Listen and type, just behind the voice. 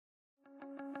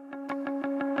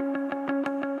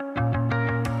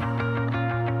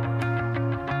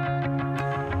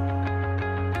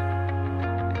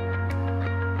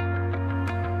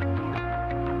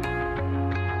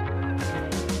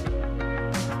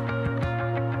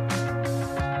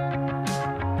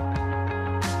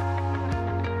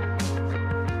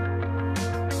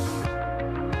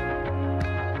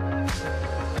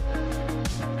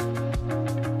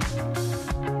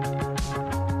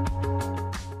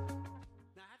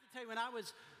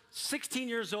was 16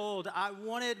 years old, I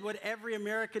wanted what every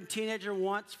American teenager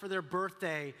wants for their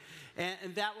birthday,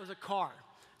 and that was a car.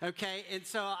 Okay, and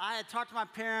so I had talked to my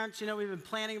parents, we've been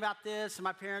planning about this, and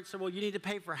my parents said, well, you need to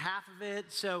pay for half of it.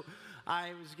 So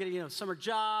I was getting, a summer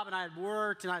job, and I had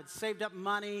worked, and I had saved up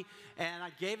money, and I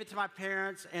gave it to my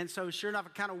parents, and so sure enough, I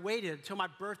kind of waited until my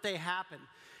birthday happened.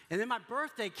 And then my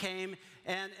birthday came,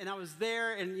 and I was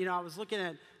there, and, I was looking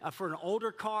at for an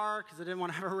older car because I didn't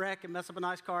want to have a wreck and mess up a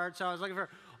nice car. So I was looking for an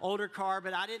older car,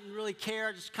 but I didn't really care.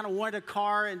 I just kind of wanted a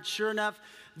car, and sure enough,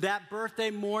 that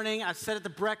birthday morning, I sat at the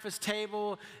breakfast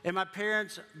table, and my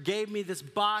parents gave me this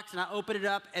box, and I opened it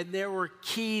up, and there were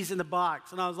keys in the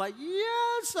box. And I was like,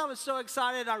 yes! I was so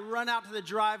excited. I run out to the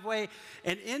driveway,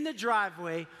 and in the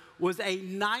driveway was a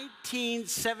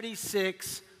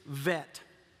 1976 Vette.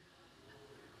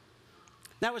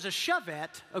 That was a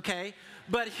Chevette, okay?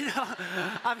 But, it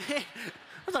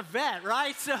was a Vette,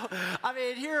 right? So,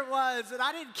 here it was, and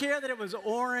I didn't care that it was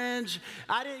orange.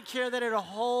 I didn't care that it had a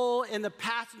hole in the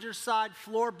passenger side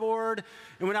floorboard.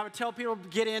 And when I would tell people,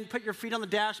 get in, put your feet on the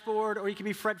dashboard, or you can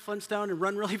be Fred Flintstone and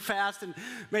run really fast and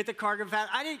make the car go fast.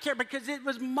 I didn't care because it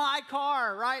was my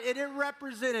car, right? And it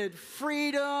represented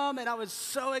freedom, and I was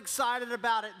so excited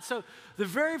about it. And so the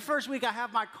very first week I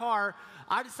have my car,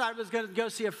 I decided I was going to go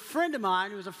see a friend of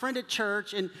mine who was a friend at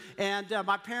church, and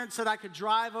my parents said I could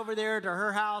drive over there to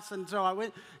her house, and so I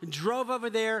went and drove over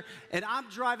there, and I'm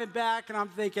driving back, and I'm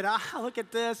thinking, look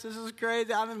at this is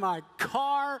crazy. I'm in my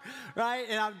car, right,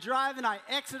 and I'm driving. I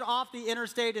exit off the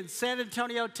interstate in San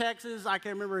Antonio, Texas. I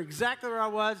can remember exactly where I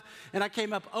was, and I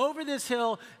came up over this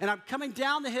hill, and I'm coming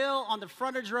down the hill on the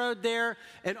frontage road there,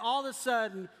 and all of a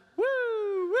sudden, woo,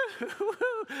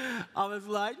 I was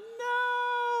like,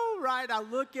 no, right? I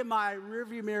look in my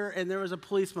rearview mirror, and there was a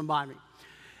policeman by me.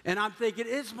 And I'm thinking,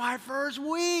 it's my first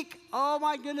week. Oh,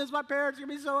 my goodness, my parents are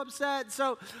going to be so upset.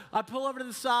 So I pull over to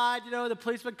the side. The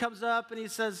policeman comes up, and he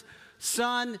says,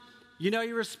 son,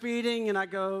 you were speeding? And I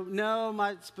go, no,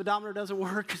 my speedometer doesn't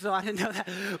work, so I didn't know that.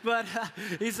 But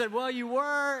he said, well, you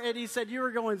were. And he said, you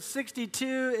were going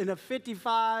 62 in a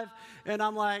 55. And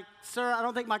I'm like, sir, I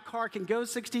don't think my car can go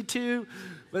 62.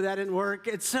 But that didn't work.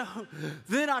 And so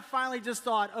then I finally just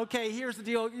thought, okay, here's the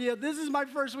deal. This is my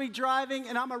first week driving,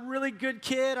 and I'm a really good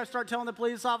kid. I start telling the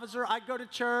police officer, I go to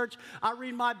church. I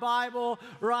read my Bible,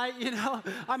 right?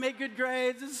 I make good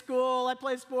grades in school. I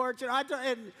play sports.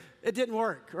 And it didn't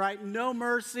work, right? No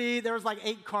mercy. There was like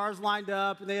 8 cars lined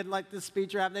up, and they had like this speed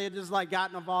trap. They had just like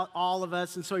gotten all of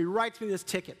us, and so he writes me this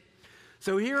ticket.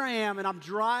 So here I am, and I'm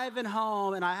driving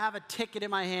home, and I have a ticket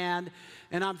in my hand,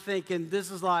 and I'm thinking,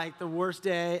 this is like the worst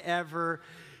day ever.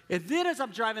 And then as I'm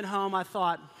driving home, I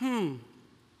thought, I'm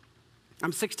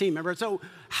 16, remember? So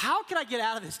how can I get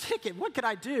out of this ticket? What could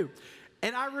I do?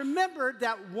 And I remembered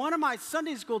that one of my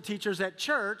Sunday school teachers at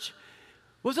church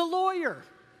was a lawyer.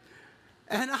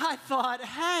 And I thought,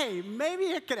 hey,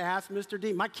 maybe I could ask Mr.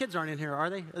 Dean. My kids aren't in here, are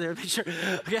they? They're sure.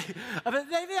 Okay. But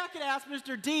maybe I could ask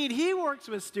Mr. Dean. He works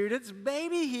with students.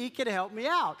 Maybe he could help me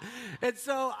out. And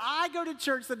so I go to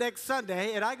church the next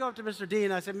Sunday, and I go up to Mr. Dean.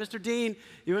 And I said, Mr. Dean,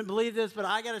 you wouldn't believe this, but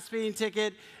I got a speeding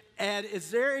ticket, and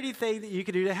is there anything that you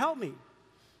can do to help me?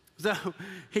 So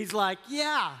he's like,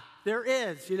 yeah, there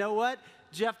is. You know what?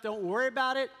 Jeff, don't worry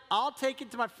about it. I'll take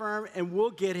it to my firm, and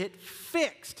we'll get it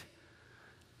fixed.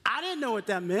 I didn't know what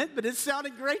that meant, but it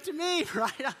sounded great to me,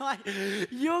 right? I'm like,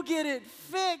 you'll get it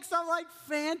fixed. I'm like,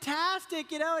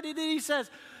 fantastic, And then he says,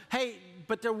 hey,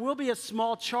 but there will be a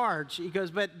small charge. He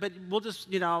goes, but we'll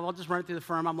just, I'll just run it through the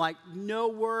firm. I'm like, no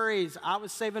worries. I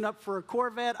was saving up for a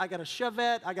Corvette. I got a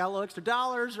Chevette. I got a little extra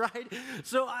dollars, right?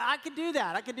 So I could do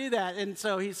that. And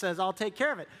so he says, I'll take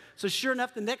care of it. So sure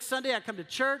enough, the next Sunday I come to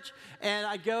church, and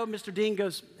I go, Mr. Dean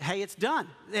goes, hey, it's done.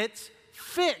 It's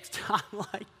fixed. I'm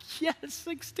like, yes,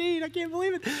 16, I can't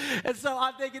believe it. And so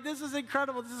I'm thinking, this is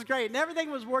incredible, this is great. And everything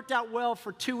was worked out well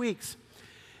for 2 weeks.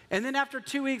 And then after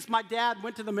 2 weeks, my dad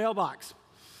went to the mailbox,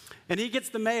 and he gets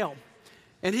the mail.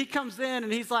 And he comes in,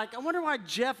 and he's like, I wonder why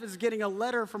Jeff is getting a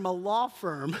letter from a law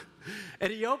firm.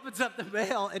 And he opens up the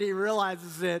mail, and he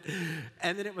realizes it.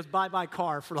 And then it was bye-bye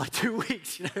car for like 2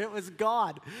 weeks. It was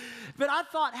gone. But I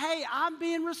thought, hey, I'm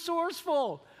being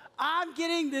resourceful. I'm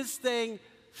getting this thing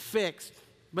fixed.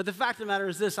 But the fact of the matter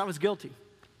is this, I was guilty.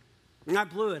 And I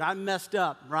blew it. I messed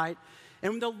up, right?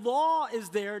 And the law is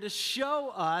there to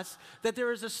show us that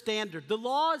there is a standard. The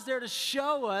law is there to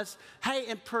show us, hey,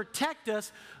 and protect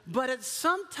us, but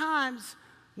sometimes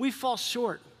we fall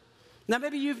short. Now,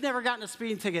 maybe you've never gotten a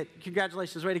speeding ticket.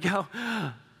 Congratulations, way to go.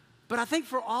 But I think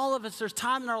for all of us, there's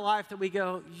time in our life that we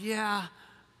go, yeah,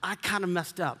 I kind of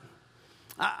messed up.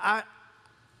 I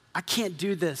can't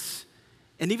do this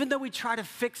And even though we try to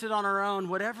fix it on our own,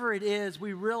 whatever it is,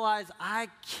 we realize I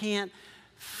can't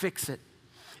fix it.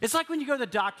 It's like when you go to the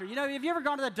doctor. You know, have you ever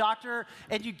gone to the doctor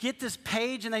and you get this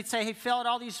page and they say, hey, fill out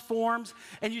all these forms,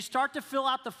 and you start to fill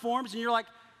out the forms and you're like,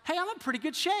 hey, I'm in pretty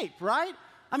good shape, right?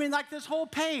 I mean, like this whole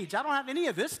page, I don't have any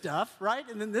of this stuff, right?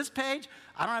 And then this page,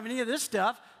 I don't have any of this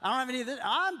stuff. I don't have any of this.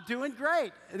 I'm doing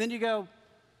great. And then you go,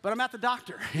 but I'm at the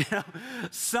doctor. You know,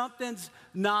 something's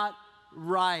not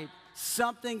right.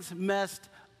 Something's messed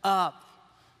up.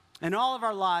 In all of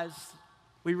our lives,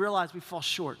 we realize we fall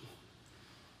short.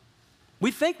 We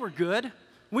think we're good.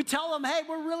 We tell them, hey,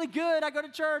 we're really good. I go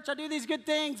to church. I do these good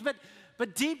things.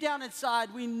 But deep down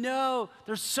inside, we know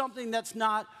there's something that's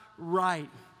not right.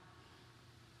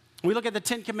 We look at the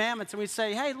 10 Commandments and we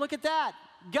say, hey, look at that.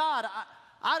 God,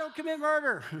 I don't commit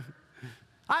murder.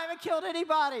 I haven't killed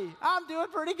anybody. I'm doing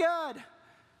pretty good.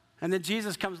 And then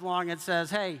Jesus comes along and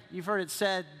says, hey, you've heard it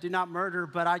said, do not murder,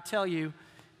 but I tell you,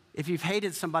 if you've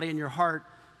hated somebody in your heart,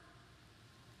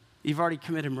 you've already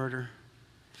committed murder.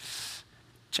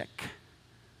 Check.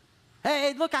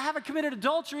 Hey, look, I haven't committed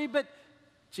adultery, but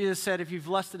Jesus said, if you've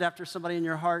lusted after somebody in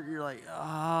your heart, you're like,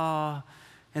 oh.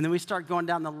 And then we start going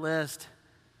down the list,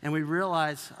 and we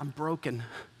realize I'm broken.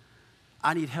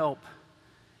 I need help.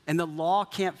 And the law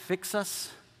can't fix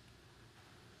us.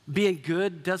 Being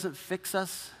good doesn't fix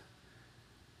us.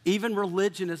 Even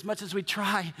religion, as much as we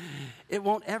try, it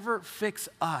won't ever fix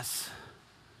us.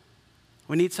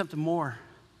 We need something more.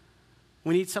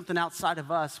 We need something outside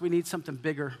of us. We need something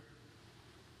bigger.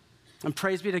 And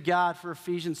praise be to God for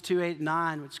Ephesians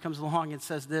 2:8-9, which comes along and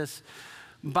says this,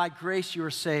 by grace you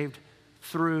are saved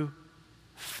through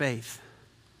faith.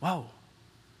 Whoa,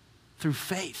 through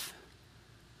faith.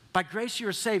 By grace you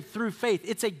are saved through faith.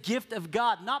 It's a gift of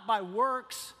God, not by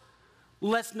works,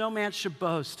 lest no man should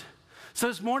boast. So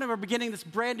this morning we're beginning this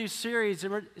brand new series,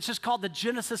 and it's just called the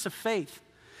Genesis of Faith.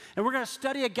 And we're going to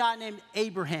study a guy named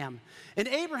Abraham. And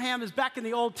Abraham is back in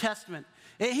the Old Testament.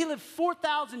 And he lived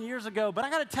 4,000 years ago, but I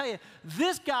got to tell you,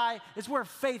 this guy is where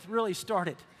faith really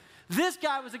started. This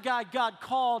guy was a guy God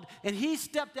called, and he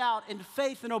stepped out in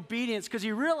faith and obedience because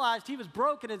he realized he was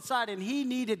broken inside and he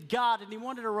needed God and he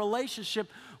wanted a relationship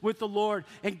with the Lord.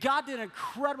 And God did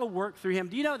incredible work through him.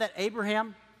 Do you know that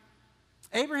Abraham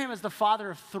is the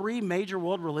father of 3 major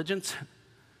world religions,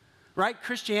 right?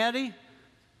 Christianity.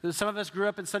 Some of us grew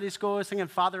up in Sunday school singing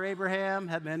Father Abraham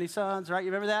had many sons, right?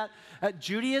 You remember that?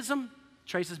 Judaism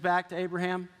traces back to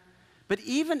Abraham. But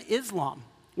even Islam,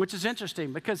 which is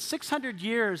interesting because 600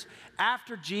 years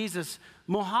after Jesus,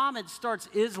 Muhammad starts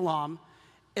Islam,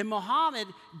 and Muhammad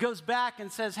goes back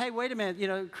and says, hey, wait a minute, you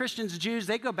know, Christians, Jews,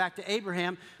 they go back to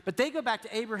Abraham, but they go back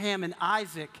to Abraham and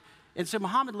Isaac. And so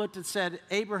Muhammad looked and said,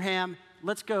 Abraham,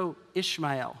 let's go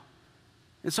Ishmael.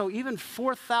 And so even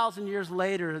 4,000 years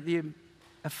later, the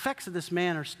effects of this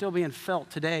man are still being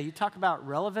felt today. You talk about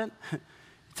relevant, you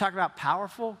talk about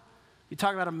powerful, you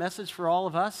talk about a message for all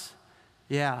of us.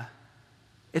 Yeah,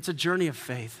 it's a journey of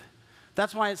faith.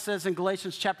 That's why it says in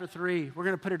Galatians chapter 3, we're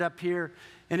going to put it up here,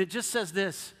 and it just says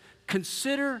this,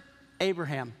 consider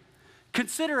Abraham.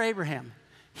 Consider Abraham.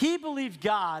 He believed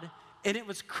God, and it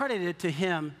was credited to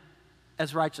him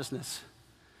as righteousness.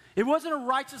 It wasn't a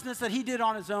righteousness that he did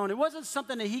on his own. It wasn't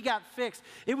something that he got fixed.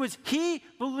 It was he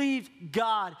believed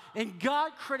God, and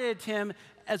God credited him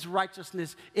as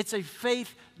righteousness. It's a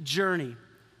faith journey,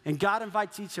 and God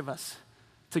invites each of us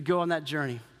to go on that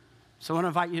journey. So I want to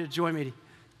invite you to join me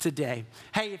today.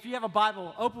 Hey, if you have a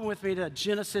Bible, open with me to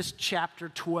Genesis chapter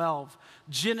 12.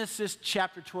 Genesis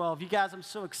chapter 12. You guys, I'm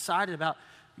so excited about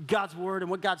God's word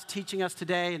and what God's teaching us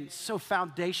today, and it's so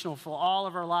foundational for all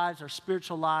of our lives, our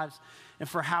spiritual lives, and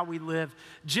for how we live.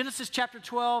 Genesis chapter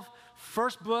 12,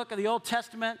 first book of the Old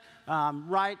Testament,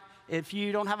 right? If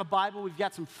you don't have a Bible, we've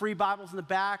got some free Bibles in the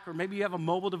back, or maybe you have a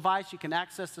mobile device, you can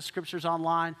access the scriptures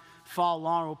online, follow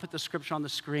along, or we'll put the scripture on the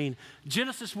screen.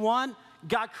 Genesis 1,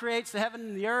 God creates the heaven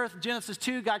and the earth. Genesis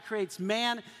 2, God creates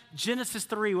man. Genesis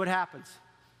 3, what happens?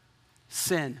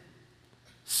 Sin.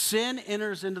 Sin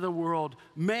enters into the world.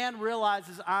 Man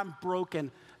realizes I'm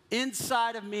broken.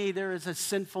 Inside of me, there is a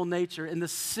sinful nature, and the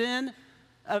sin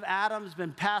of Adam has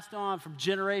been passed on from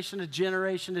generation to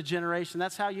generation to generation.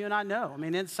 That's how you and I know. I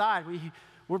mean, inside,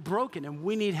 we're broken and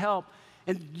we need help.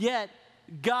 And yet,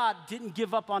 God didn't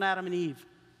give up on Adam and Eve,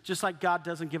 just like God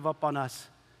doesn't give up on us.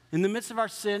 In the midst of our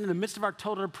sin, in the midst of our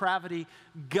total depravity,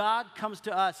 God comes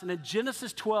to us. And in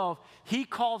Genesis 12, he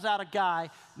calls out a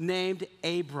guy named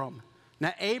Abram.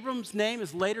 Now, Abram's name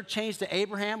is later changed to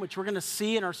Abraham, which we're going to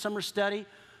see in our summer study.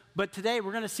 But today,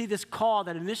 we're going to see this call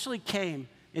that initially came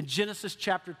in Genesis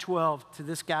chapter 12 to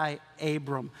this guy,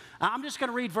 Abram. I'm just going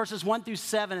to read verses 1 through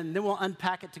 7, and then we'll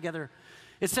unpack it together.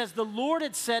 It says, the Lord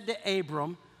had said to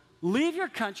Abram, leave your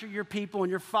country, your people, and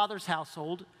your father's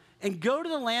household, and go to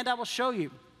the land I will show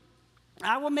you.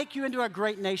 I will make you into a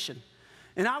great nation,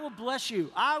 and I will bless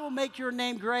you. I will make your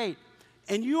name great,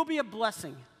 and you will be a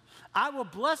blessing. I will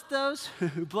bless those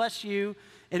who bless you,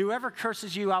 and whoever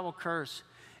curses you, I will curse.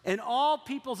 And all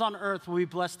peoples on earth will be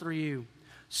blessed through you.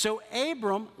 So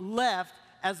Abram left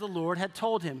as the Lord had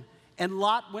told him, and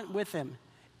Lot went with him.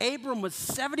 Abram was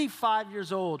 75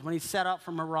 years old when he set out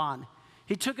from Haran.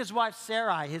 He took his wife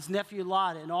Sarai, his nephew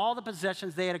Lot, and all the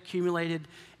possessions they had accumulated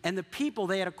and the people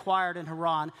they had acquired in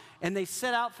Haran, and they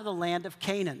set out for the land of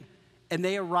Canaan, and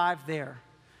they arrived there.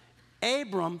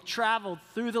 Abram traveled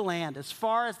through the land as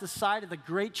far as the site of the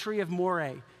great tree of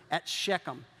Moreh at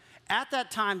Shechem. At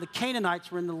that time, the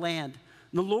Canaanites were in the land.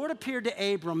 And the Lord appeared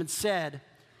to Abram and said,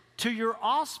 to your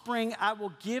offspring I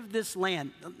will give this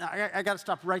land. I got to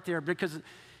stop right there because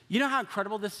you know how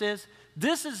incredible this is?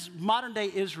 This is modern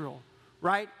day Israel,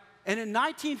 right? And in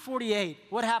 1948,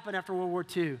 what happened after World War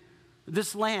II?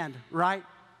 This land, right?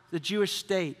 The Jewish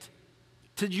state.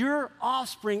 To your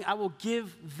offspring I will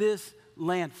give this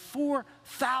land.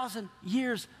 4,000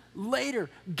 years later,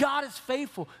 God is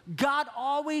faithful. God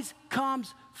always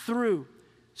comes through.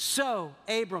 So,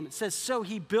 Abram, it says, so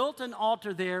he built an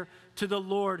altar there to the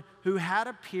Lord who had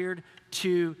appeared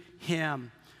to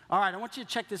him. All right, I want you to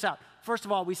check this out. First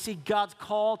of all, we see God's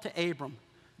call to Abram.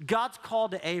 God's call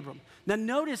to Abram. Now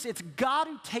notice, it's God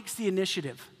who takes the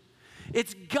initiative.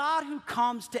 It's God who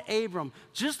comes to Abram,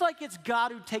 just like it's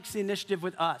God who takes the initiative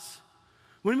with us.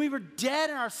 When we were dead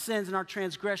in our sins and our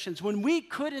transgressions, when we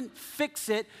couldn't fix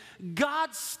it,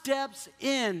 God steps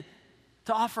in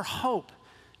to offer hope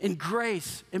and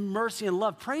grace and mercy and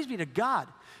love. Praise be to God.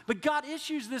 But God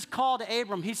issues this call to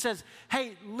Abram. He says,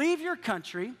 hey, leave your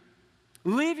country,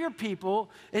 leave your people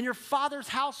and your father's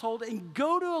household and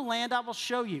go to a land I will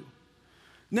show you.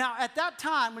 Now, at that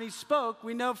time when he spoke,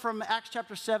 we know from Acts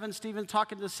chapter 7, Stephen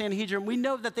talking to the Sanhedrin, we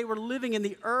know that they were living in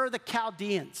the Ur of the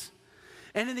Chaldeans.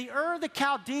 And in the Ur of the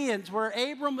Chaldeans, where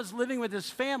Abram was living with his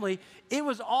family, it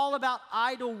was all about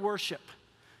idol worship.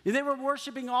 They were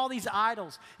worshiping all these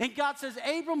idols. And God says,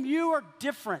 Abram, you are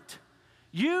different.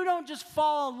 You don't just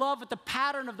fall in love with the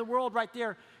pattern of the world right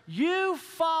there. You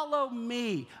follow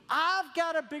me. I've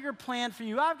got a bigger plan for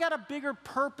you. I've got a bigger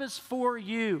purpose for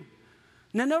you.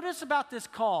 Now notice about this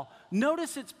call.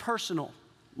 Notice it's personal,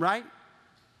 right?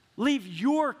 Leave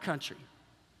your country,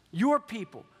 your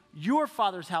people, your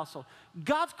father's household.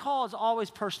 God's call is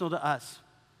always personal to us.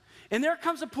 And there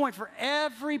comes a point for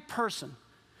every person,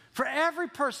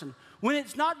 when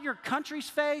it's not your country's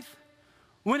faith,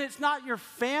 when it's not your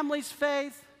family's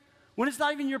faith, when it's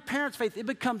not even your parents' faith, it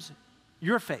becomes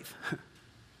your faith.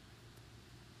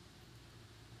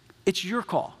 It's your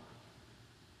call.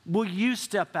 Will you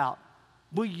step out?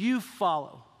 Will you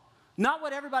follow? Not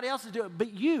what everybody else is doing,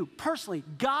 but you personally.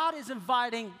 God is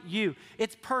inviting you.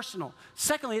 It's personal.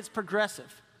 Secondly, it's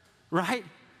progressive, right?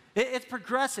 It's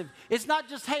progressive. It's not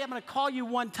just, hey, I'm going to call you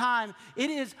one time. It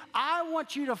is, I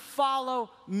want you to follow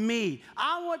me.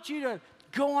 I want you to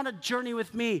go on a journey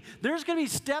with me. There's going to be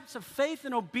steps of faith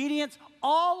and obedience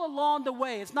all along the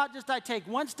way. It's not just I take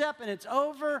one step and it's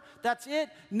over, that's it.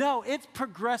 No, it's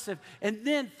progressive. And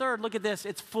then third, look at this,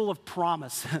 it's full of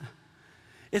promise.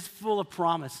 It's full of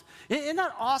promise. Isn't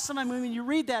that awesome? I mean, when you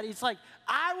read that, it's like,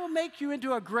 I will make you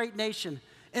into a great nation,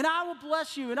 and I will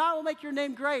bless you, and I will make your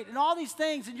name great, and all these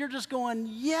things, and you're just going,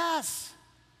 yes,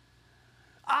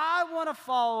 I want to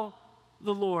follow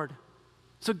the Lord.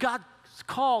 So God's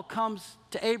call comes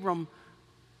to Abram,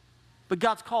 but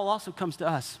God's call also comes to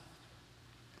us.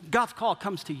 God's call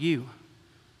comes to you,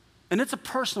 and it's a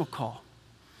personal call.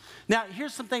 Now,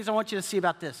 here's some things I want you to see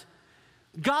about this.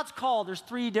 God's call, there's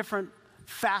three different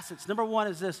facets. Number one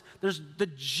is this. There's the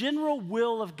general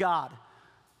will of God.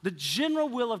 The general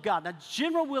will of God. The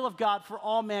general will of God for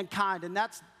all mankind. And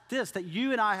that's this, that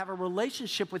you and I have a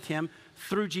relationship with him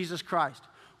through Jesus Christ.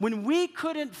 When we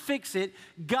couldn't fix it,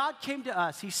 God came to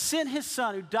us. He sent his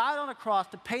son who died on a cross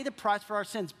to pay the price for our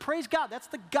sins. Praise God. That's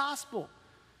the gospel.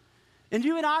 And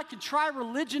you and I can try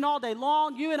religion all day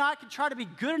long. You and I can try to be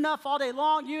good enough all day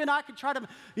long. You and I can try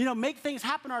to, make things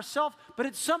happen ourselves. But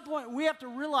at some point, we have to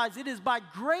realize it is by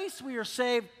grace we are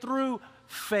saved through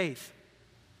faith.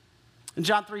 In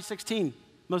John 3:16,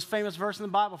 most famous verse in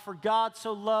the Bible, for God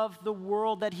so loved the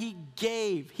world that he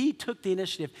gave. He took the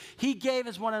initiative. He gave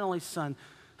his one and only son.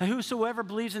 That whosoever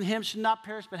believes in him should not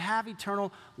perish but have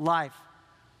eternal life.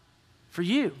 For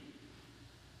you.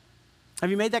 Have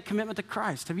you made that commitment to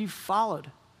Christ? Have you followed?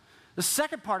 The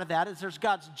second part of that is there's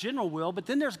God's general will, but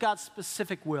then there's God's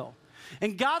specific will.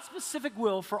 And God's specific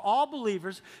will for all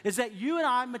believers is that you and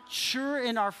I mature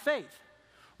in our faith.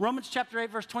 Romans chapter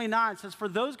 8, verse 29 says, for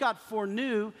those God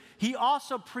foreknew, he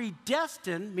also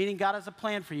predestined, meaning God has a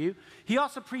plan for you, he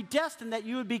also predestined that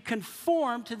you would be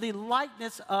conformed to the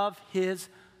likeness of his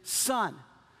Son.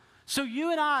 So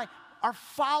you and I are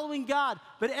following God,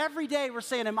 but every day we're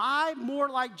saying, am I more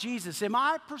like Jesus? Am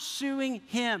I pursuing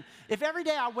him? If every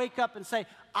day I wake up and say,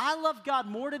 I love God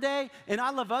more today and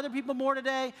I love other people more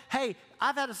today, hey,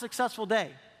 I've had a successful day.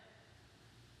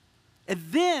 And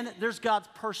then there's God's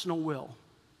personal will.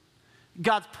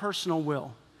 God's personal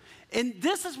will. And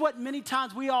this is what many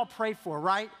times we all pray for,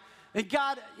 right? And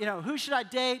God, who should I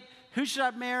date? Who should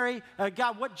I marry?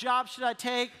 God, what job should I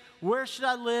take? Where should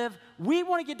I live? We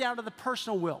want to get down to the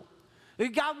personal will.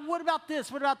 God, what about this?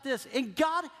 What about this? And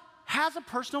God has a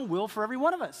personal will for every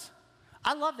one of us.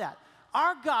 I love that.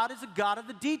 Our God is a God of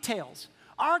the details.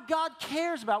 Our God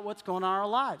cares about what's going on in our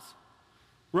lives.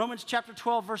 Romans chapter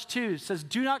 12, verse 2 says,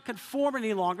 do not conform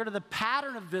any longer to the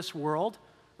pattern of this world,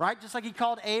 right? Just like he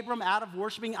called Abram out of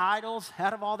worshiping idols,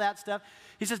 out of all that stuff.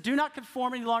 He says, do not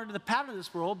conform any longer to the pattern of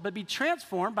this world, but be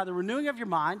transformed by the renewing of your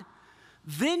mind.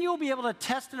 Then you'll be able to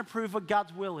test and approve what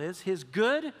God's will is, his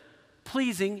good,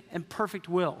 pleasing, and perfect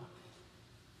will.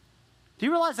 Do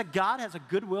you realize that God has a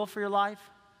good will for your life?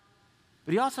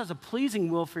 But he also has a pleasing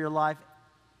will for your life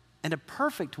and a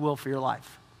perfect will for your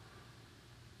life.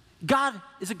 God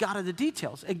is a God of the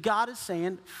details, and God is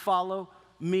saying, follow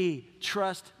me,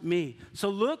 trust me. So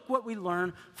look what we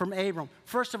learn from Abram.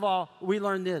 First of all, we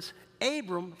learn this.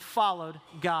 Abram followed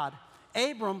God.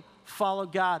 Abram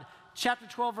followed God. Chapter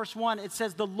 12, verse 1, it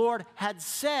says, the Lord had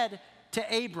said to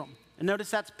Abram. And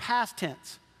notice that's past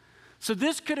tense. So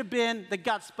this could have been that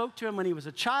God spoke to him when he was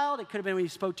a child. It could have been when he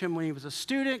spoke to him when he was a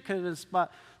student. It could have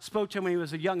spoke to him when he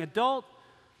was a young adult.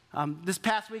 This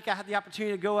past week, I had the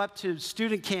opportunity to go up to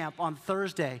student camp on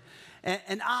Thursday.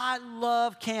 And I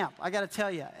love camp, I got to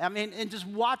tell you. I mean, and just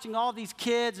watching all these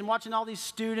kids and watching all these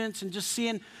students and just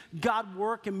seeing God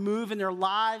work and move in their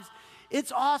lives.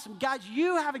 It's awesome. Guys,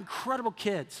 you have incredible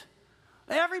kids.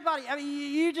 Everybody, I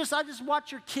mean, I just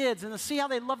watch your kids and see how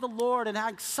they love the Lord and how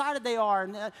excited they are.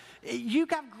 And you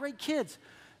got great kids.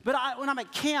 But when I'm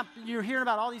at camp, you're hearing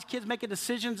about all these kids making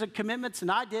decisions and commitments, and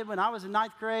I did when I was in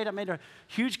 9th grade. I made a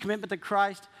huge commitment to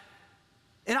Christ.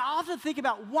 And I often think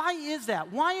about, why is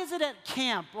that? Why is it at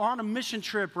camp or on a mission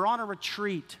trip or on a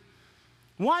retreat?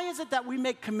 Why is it that we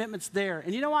make commitments there?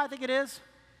 And you know why I think it is?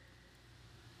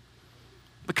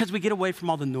 Because we get away from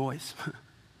all the noise.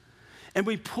 And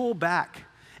we pull back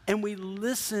and we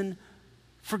listen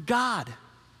for God.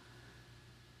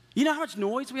 You know how much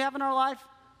noise we have in our life?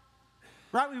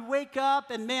 Right? We wake up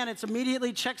and man, it's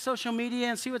immediately check social media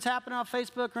and see what's happening on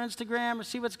Facebook or Instagram or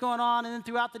see what's going on. And then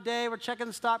throughout the day, we're checking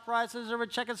the stock prices or we're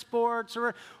checking sports or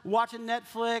we're watching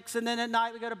Netflix. And then at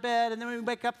night we go to bed. And then when we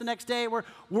wake up the next day, we're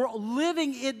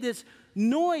living in this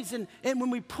noise. And when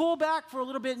we pull back for a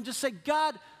little bit and just say,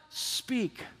 God,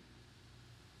 speak.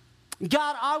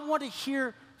 God, I want to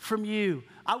hear from you.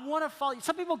 I want to follow you.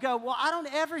 Some people go, well, I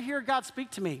don't ever hear God speak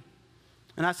to me.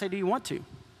 And I say, do you want to?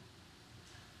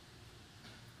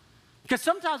 Because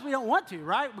sometimes we don't want to,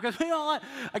 right? Because we don't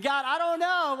like, God, I don't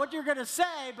know what you're going to say,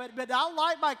 but I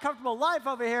like my comfortable life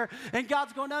over here. And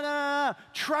God's going, no.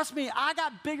 Trust me, I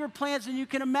got bigger plans than you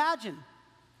can imagine.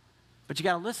 But you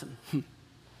got to listen. You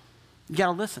got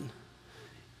to listen.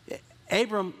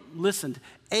 Abram listened.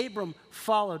 Abram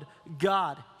followed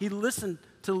God. He listened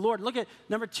to the Lord. Look at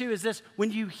number 2 is this.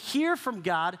 When you hear from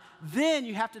God, then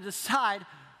you have to decide,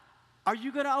 are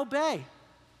you going to obey?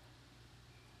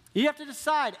 You have to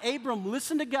decide. Abram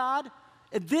listened to God,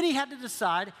 and then he had to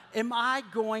decide, am I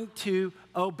going to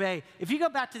obey? If you go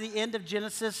back to the end of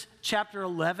Genesis chapter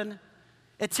 11,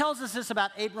 it tells us this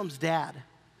about Abram's dad.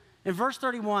 In verse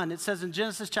 31, it says in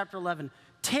Genesis chapter 11,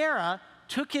 Terah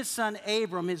took his son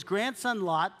Abram, his grandson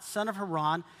Lot, son of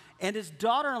Haran, and his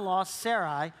daughter-in-law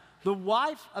Sarai, the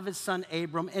wife of his son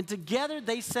Abram, and together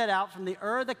they set out from the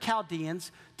Ur of the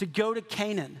Chaldeans to go to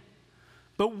Canaan.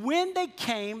 But when they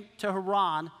came to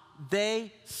Haran,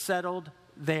 they settled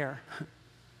there.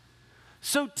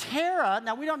 So Terah,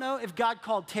 now we don't know if God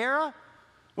called Terah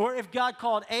or if God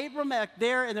called Abram back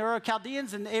there in the Ur of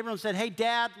Chaldeans, and Abram said, hey,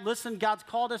 Dad, listen, God's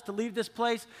called us to leave this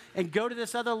place and go to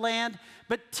this other land.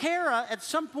 But Terah, at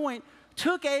some point,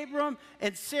 took Abram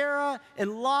and Sarah and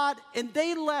Lot, and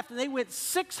they left, and they went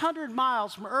 600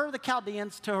 miles from Ur of the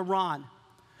Chaldeans to Haran.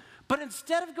 But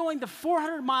instead of going the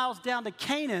 400 miles down to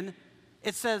Canaan,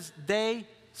 it says they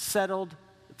settled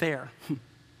there.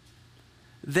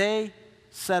 They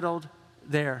settled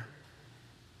there.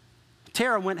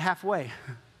 Terah went halfway,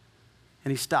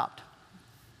 and he stopped.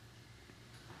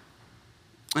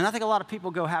 And I think a lot of people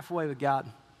go halfway with God,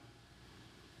 and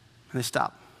they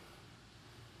stop.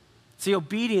 See,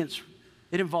 obedience,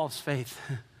 it involves faith.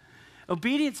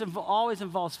 Obedience always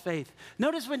involves faith.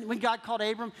 Notice when God called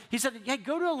Abram, he said, hey,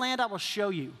 go to a land I will show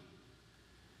you.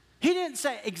 He didn't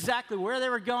say exactly where they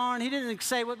were going. He didn't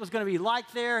say what was going to be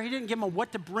like there. He didn't give them a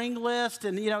what to bring list.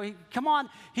 And, come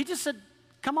on. He just said,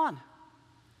 come on.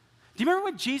 Do you remember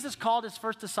when Jesus called his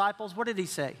first disciples? What did he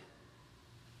say?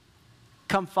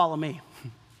 Come follow me.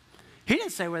 He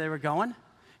didn't say where they were going.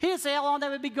 He didn't say how long they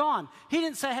would be gone. He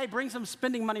didn't say, hey, bring some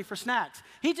spending money for snacks.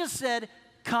 He just said,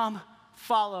 come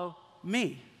follow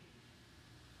me.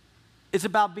 It's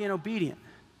about being obedient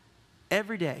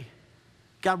every day.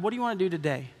 God, what do you want to do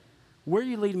today? Where are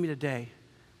you leading me today?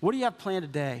 What do you have planned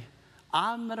today?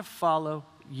 I'm going to follow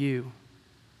you.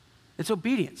 It's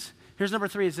obedience. Here's number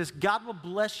 3 is this: God will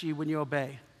bless you when you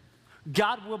obey.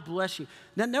 God will bless you.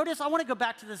 Now notice, I want to go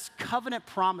back to this covenant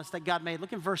promise that God made.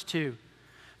 Look in verse 2.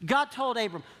 God told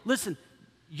Abram, listen,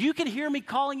 you can hear me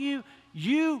calling you.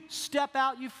 You step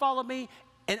out, you follow me,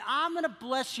 and I'm going to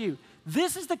bless you.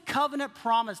 This is the covenant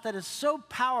promise that is so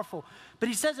powerful. But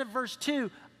he says in verse 2,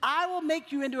 I will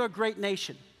make you into a great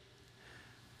nation.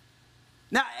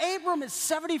 Now, Abram is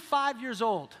 75 years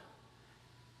old,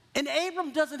 and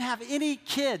Abram doesn't have any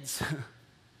kids.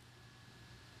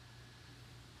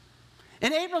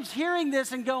 And Abram's hearing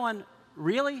this and going,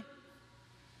 really?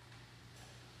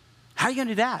 How are you going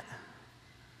to do that?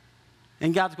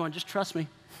 And God's going, just trust me.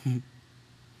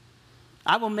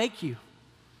 I will make you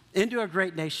into a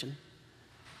great nation,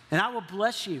 and I will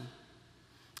bless you,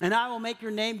 and I will make your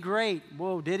name great.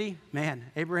 Whoa, did he? Man,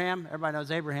 Abraham, everybody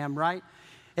knows Abraham, right?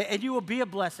 And you will be a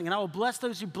blessing, and I will bless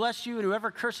those who bless you, and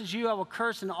whoever curses you, I will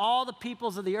curse, and all the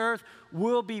peoples of the earth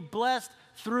will be blessed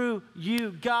through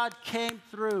you. God came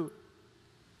through.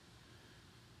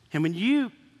 And when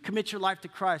you commit your life to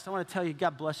Christ, I want to tell you,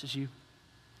 God blesses you.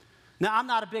 Now, I'm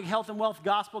not a big health and wealth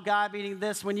gospel guy, meaning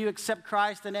this: when you accept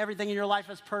Christ, then everything in your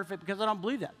life is perfect, because I don't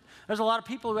believe that. There's a lot of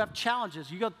people who have challenges.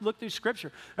 You go look through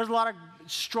Scripture. There's a lot of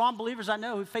strong believers I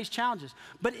know who face challenges.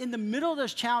 But in the middle of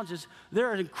those challenges, there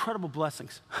are incredible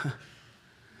blessings.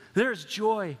 There is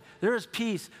joy, there is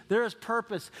peace, there is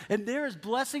purpose, and there is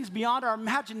blessings beyond our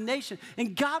imagination.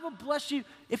 And God will bless you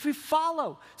if we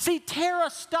follow. See,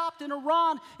 Terah stopped in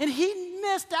Iran, and he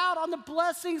missed out on the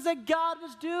blessings that God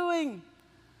was doing.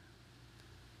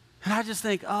 And I just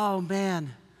think, oh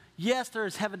man, yes, there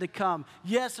is heaven to come.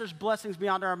 Yes, there's blessings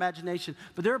beyond our imagination,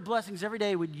 but there are blessings every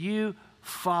day when you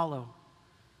follow.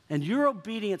 And your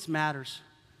obedience matters.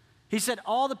 He said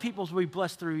all the peoples will be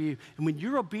blessed through you. And when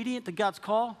you're obedient to God's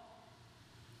call,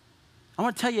 I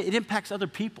want to tell you, it impacts other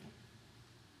people.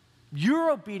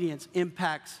 Your obedience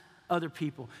impacts other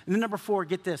people. And then number 4,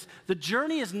 get this: the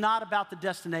journey is not about the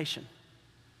destination.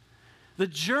 The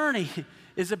journey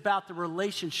is about the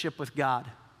relationship with God.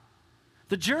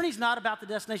 The journey's not about the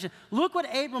destination. Look what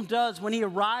Abram does when he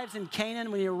arrives in Canaan,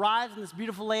 when he arrives in this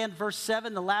beautiful land. Verse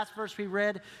 7, the last verse we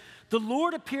read. The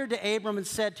Lord appeared to Abram and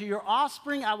said, to your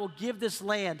offspring I will give this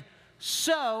land.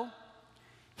 So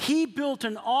he built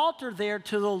an altar there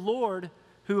to the Lord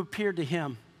who appeared to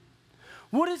him.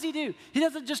 What does he do? He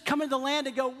doesn't just come into the land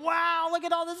and go, wow, look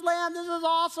at all this land. This is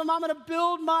awesome. I'm going to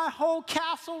build my whole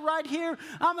castle right here.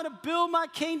 I'm going to build my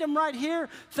kingdom right here.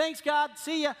 Thanks, God.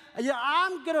 See ya.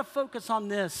 I'm going to focus on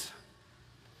this.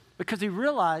 Because he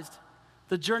realized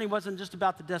the journey wasn't just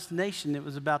about the destination. It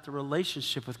was about the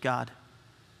relationship with God.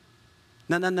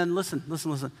 Now,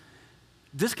 listen.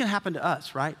 This can happen to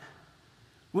us, right?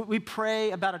 We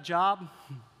pray about a job,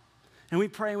 and we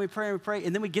pray,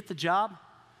 and then we get the job.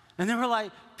 And then we're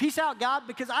like, peace out, God,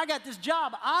 because I got this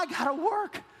job. I got to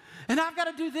work, and I've got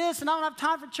to do this, and I don't have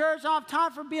time for church. I don't have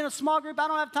time for being a small group. I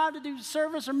don't have time to do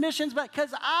service or missions,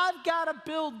 because I've got to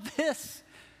build this.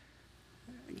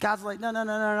 God's like,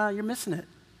 no, you're missing it.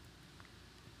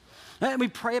 And we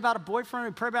pray about a boyfriend,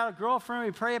 we pray about a girlfriend,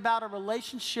 we pray about a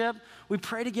relationship, we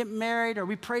pray to get married, or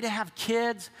we pray to have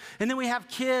kids, and then we have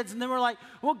kids, and then we're like,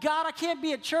 well, God, I can't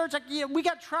be at church. We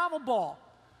got travel ball.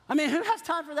 I mean, who has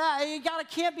time for that? Hey, God, I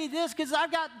can't be this because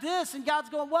I've got this. And God's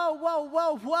going,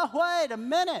 whoa, wait a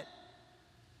minute.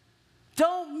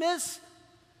 Don't miss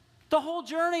the whole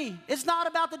journey. It's not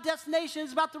about the destination.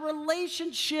 It's about the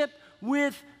relationship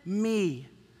with me.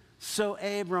 So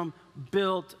Abram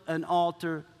built an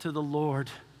altar to the Lord.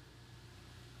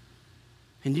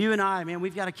 And you and I, man,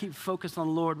 we've got to keep focused on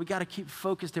the Lord. We've got to keep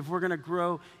focused if we're going to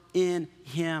grow in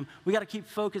him. We got to keep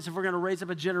focused if we're going to raise up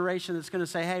a generation that's going to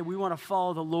say, hey, we want to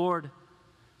follow the Lord.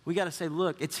 We got to say,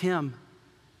 look, it's him.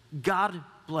 God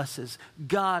blesses.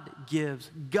 God gives.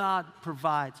 God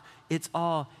provides. It's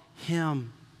all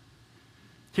him.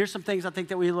 Here's some things I think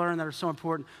that we learn that are so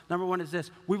important. Number 1 is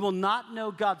this: we will not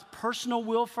know God's personal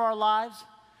will for our lives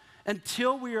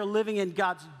until we are living in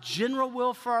God's general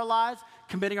will for our lives,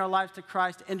 committing our lives to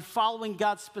Christ, and following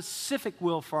God's specific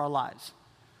will for our lives.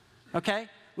 Okay?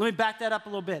 Let me back that up a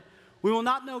little bit. We will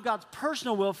not know God's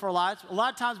personal will for our lives. A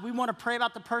lot of times we want to pray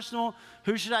about the personal.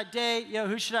 Who should I date?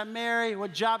 Who should I marry?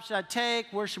 What job should I take?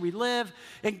 Where should we live?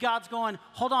 And God's going,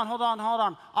 hold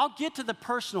on. I'll get to the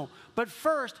personal. But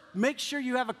first, make sure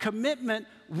you have a commitment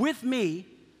with me,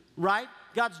 right?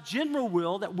 God's general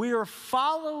will, that we are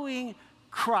following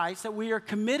Christ, that we are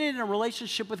committed in a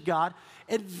relationship with God.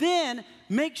 And then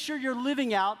make sure you're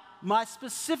living out my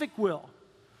specific will.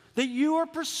 That you are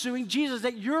pursuing Jesus,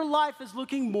 that your life is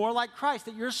looking more like Christ,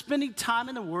 that you're spending time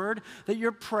in the Word, that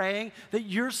you're praying, that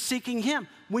you're seeking Him.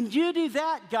 When you do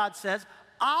that, God says,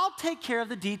 I'll take care of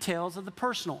the details of the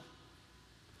personal.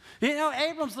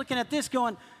 Abram's looking at this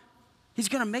going, he's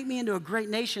going to make me into a great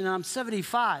nation and I'm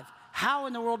 75. How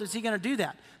in the world is he going to do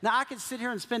that? Now, I could sit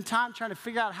here and spend time trying to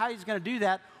figure out how he's going to do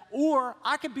that, or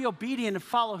I could be obedient and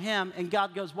follow him, and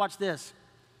God goes, watch this.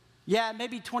 Yeah,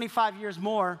 maybe 25 years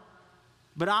more,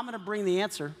 but I'm going to bring the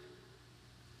answer.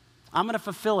 I'm going to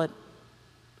fulfill it.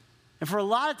 And for a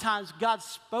lot of times, God's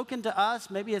spoken to us,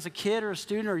 maybe as a kid or a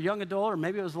student or a young adult, or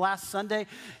maybe it was last Sunday.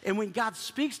 And when God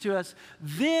speaks to us,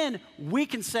 then we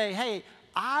can say, hey,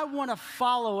 I want to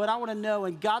follow it. I want to know,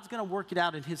 and God's going to work it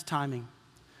out in His timing.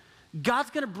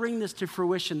 God's going to bring this to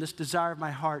fruition, this desire of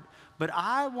my heart, but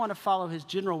I want to follow His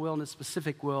general will and His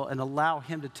specific will and allow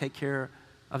Him to take care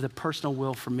of the personal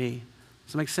will for me.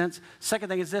 Does that make sense? Second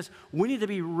thing is this. We need to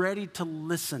be ready to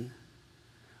listen.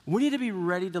 We need to be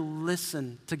ready to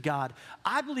listen to God.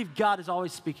 I believe God is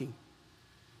always speaking.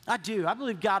 I do. I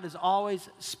believe God is always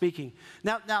speaking.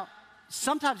 Now,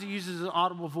 sometimes He uses an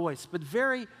audible voice, but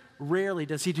very rarely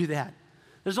does He do that.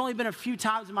 There's only been a few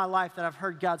times in my life that I've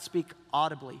heard God speak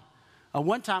audibly.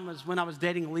 One time was when I was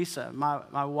dating Lisa,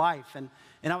 my wife, and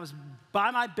I was by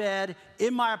my bed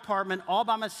in my apartment all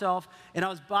by myself, and I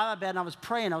was by my bed and I was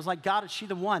praying. I was like, God, is she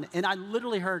the one? And I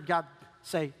literally heard God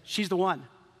say, she's the one.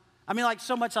 I mean, like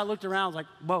so much I looked around, I was like,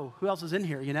 whoa, who else is in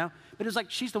here, But it was like,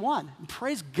 she's the one. And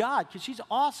praise God, because she's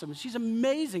awesome, and she's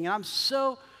amazing, and I'm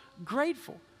so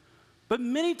grateful. But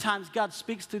many times God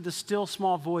speaks through the still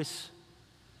small voice,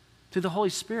 through the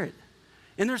Holy Spirit.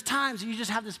 And there's times you just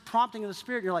have this prompting of the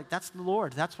Spirit. You're like, that's the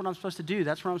Lord. That's what I'm supposed to do.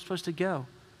 That's where I'm supposed to go.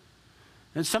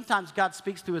 And sometimes God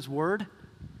speaks through His Word.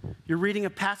 You're reading a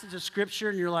passage of Scripture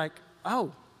and you're like,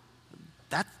 oh,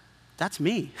 that's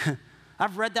me.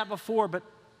 I've read that before, but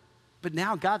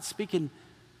now God's speaking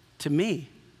to me.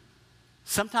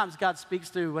 Sometimes God speaks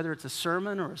through, whether it's a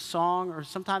sermon or a song, or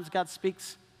sometimes God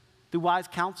speaks through wise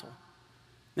counsel.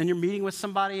 And you're meeting with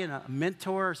somebody and a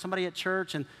mentor or somebody at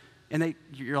church, and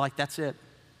you're like, that's it.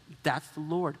 That's the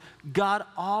Lord. God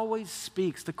always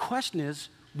speaks. The question is,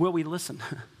 will we listen?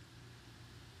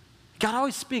 God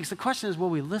always speaks. The question is, will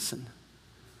we listen?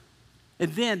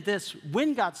 And then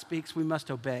when God speaks, we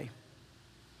must obey.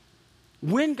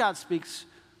 When God speaks,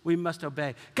 we must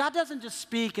obey. God doesn't just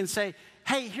speak and say,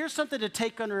 hey, here's something to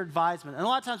take under advisement. And a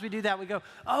lot of times we do that. We go,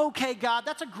 okay, God,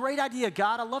 that's a great idea,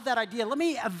 God. I love that idea. Let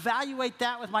me evaluate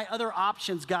that with my other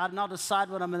options, God, and I'll decide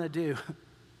what I'm going to do.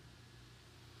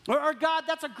 Or God,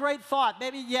 that's a great thought.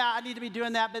 Maybe, yeah, I need to be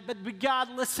doing that. But God,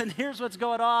 listen, here's what's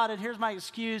going on, and here's my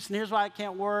excuse, and here's why I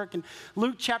can't work. And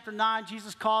Luke chapter 9,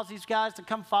 Jesus calls these guys to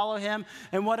come follow Him.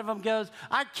 And one of them goes,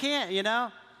 I can't,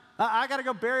 I got to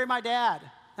go bury my dad.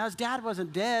 Now, his dad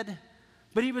wasn't dead.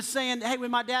 But he was saying, hey, when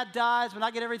my dad dies, when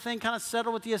I get everything kind of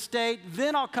settled with the estate,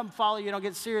 then I'll come follow you and I'll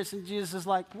get serious. And Jesus is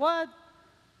like, what?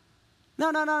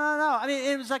 No. I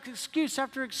mean, it was like excuse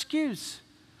after excuse.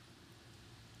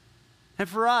 And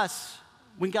for us,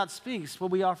 when God speaks, will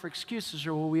we offer excuses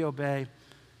or will we obey?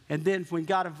 And then when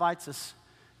God invites us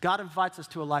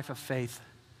to a life of faith.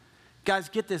 Guys,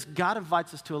 get this. God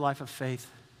invites us to a life of faith.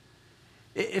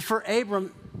 For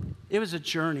Abram, it was a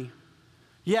journey.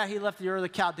 Yeah, he left the Ur of the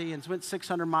Chaldeans, went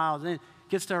 600 miles, and then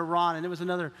gets to Haran, and it was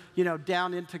another,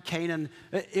 down into Canaan.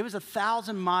 It was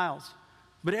 1,000 miles.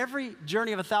 But every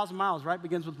journey of 1,000 miles, right,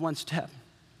 begins with one step.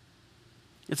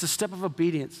 It's a step of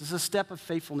obedience. It's a step of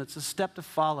faithfulness. It's a step to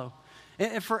follow.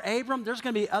 And for Abram, there's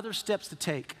going to be other steps to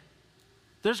take.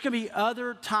 There's going to be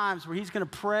other times where he's going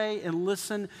to pray and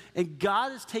listen, and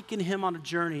God is taking him on a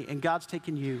journey, and God's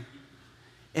taking you.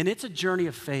 And it's a journey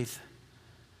of faith.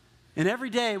 And every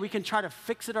day we can try to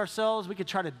fix it ourselves, we can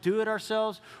try to do it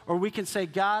ourselves, or we can say,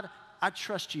 God, I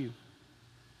trust you.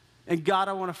 And God,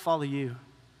 I want to follow you.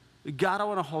 God, I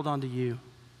want to hold on to you.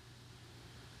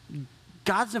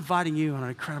 God's inviting you on an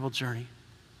incredible journey.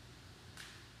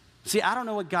 See, I don't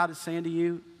know what God is saying to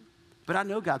you, but I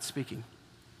know God's speaking.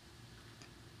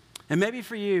 And maybe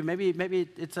for you, maybe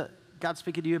it's God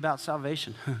speaking to you about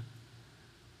salvation.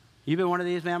 You've been one of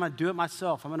these, man, I'm going to do it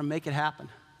myself. I'm going to make it happen.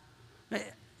 Man,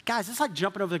 guys, it's like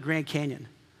jumping over the Grand Canyon,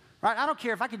 right? I don't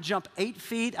care if I could jump 8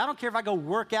 feet. I don't care if I go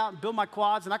work out and build my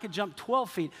quads and I could jump 12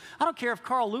 feet. I don't care if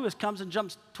Carl Lewis comes and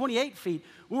jumps 28 feet.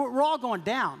 We're all going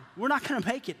down. We're not going to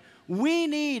make it. We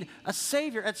need a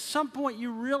Savior. At some point,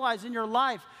 you realize in your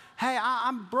life, hey,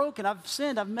 I'm broken. I've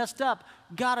sinned. I've messed up.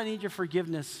 God, I need your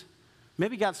forgiveness.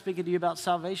 Maybe God's speaking to you about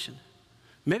salvation.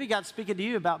 Maybe God's speaking to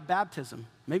you about baptism.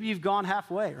 Maybe you've gone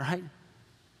halfway, right?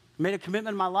 Made a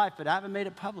commitment in my life, but I haven't made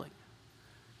it public.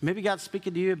 Maybe God's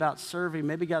speaking to you about serving.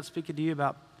 Maybe God's speaking to you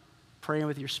about praying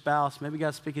with your spouse. Maybe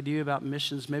God's speaking to you about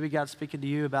missions. Maybe God's speaking to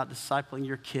you about discipling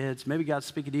your kids. Maybe God's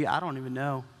speaking to you. I don't even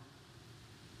know.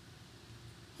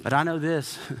 But I know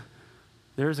this.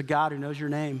 There is a God who knows your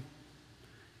name.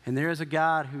 And there is a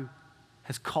God who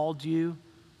has called you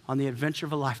on the adventure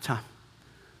of a lifetime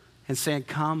and saying,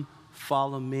 come,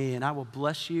 follow me, and I will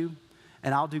bless you,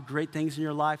 and I'll do great things in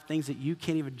your life, things that you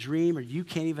can't even dream or you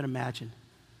can't even imagine.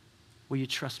 Will you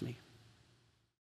trust me?